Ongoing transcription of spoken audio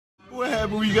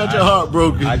happened when you got your heart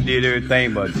broken? I did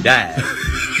everything but die.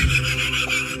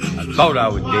 I thought I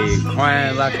was dead,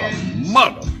 crying like a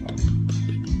motherfucker.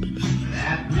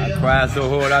 I cried so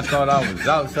hard I thought I was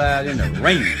outside in the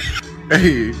rain.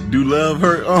 Hey, do love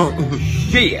hurt?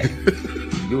 Shit,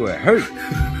 do it hurt?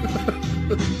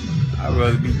 I'd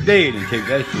rather be dead than take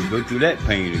that shit, go through that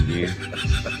pain again.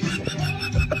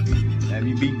 If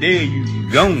you be dead,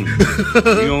 you gone.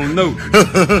 You don't know.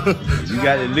 You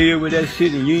got to live with that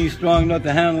shit and you ain't strong enough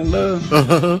to handle love.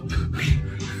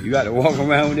 You got to walk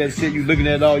around with that shit. You looking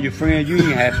at all your friends, you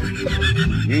ain't happy.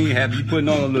 You ain't happy. You putting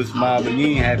on a little smile, but you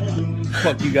ain't happy.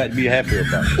 Fuck you got to be happy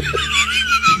about it.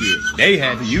 Shit, they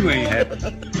happy, you ain't happy.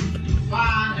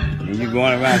 And you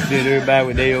going around sitting everybody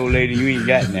with their old lady, you ain't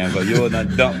got now, because yours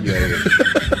done dumped your ass.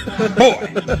 Boy!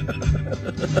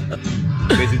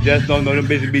 Bitches just don't know. Them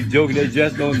bitches be joking. They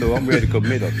just don't know. I'm ready to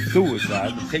commit a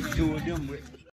suicide. Take two of them with me.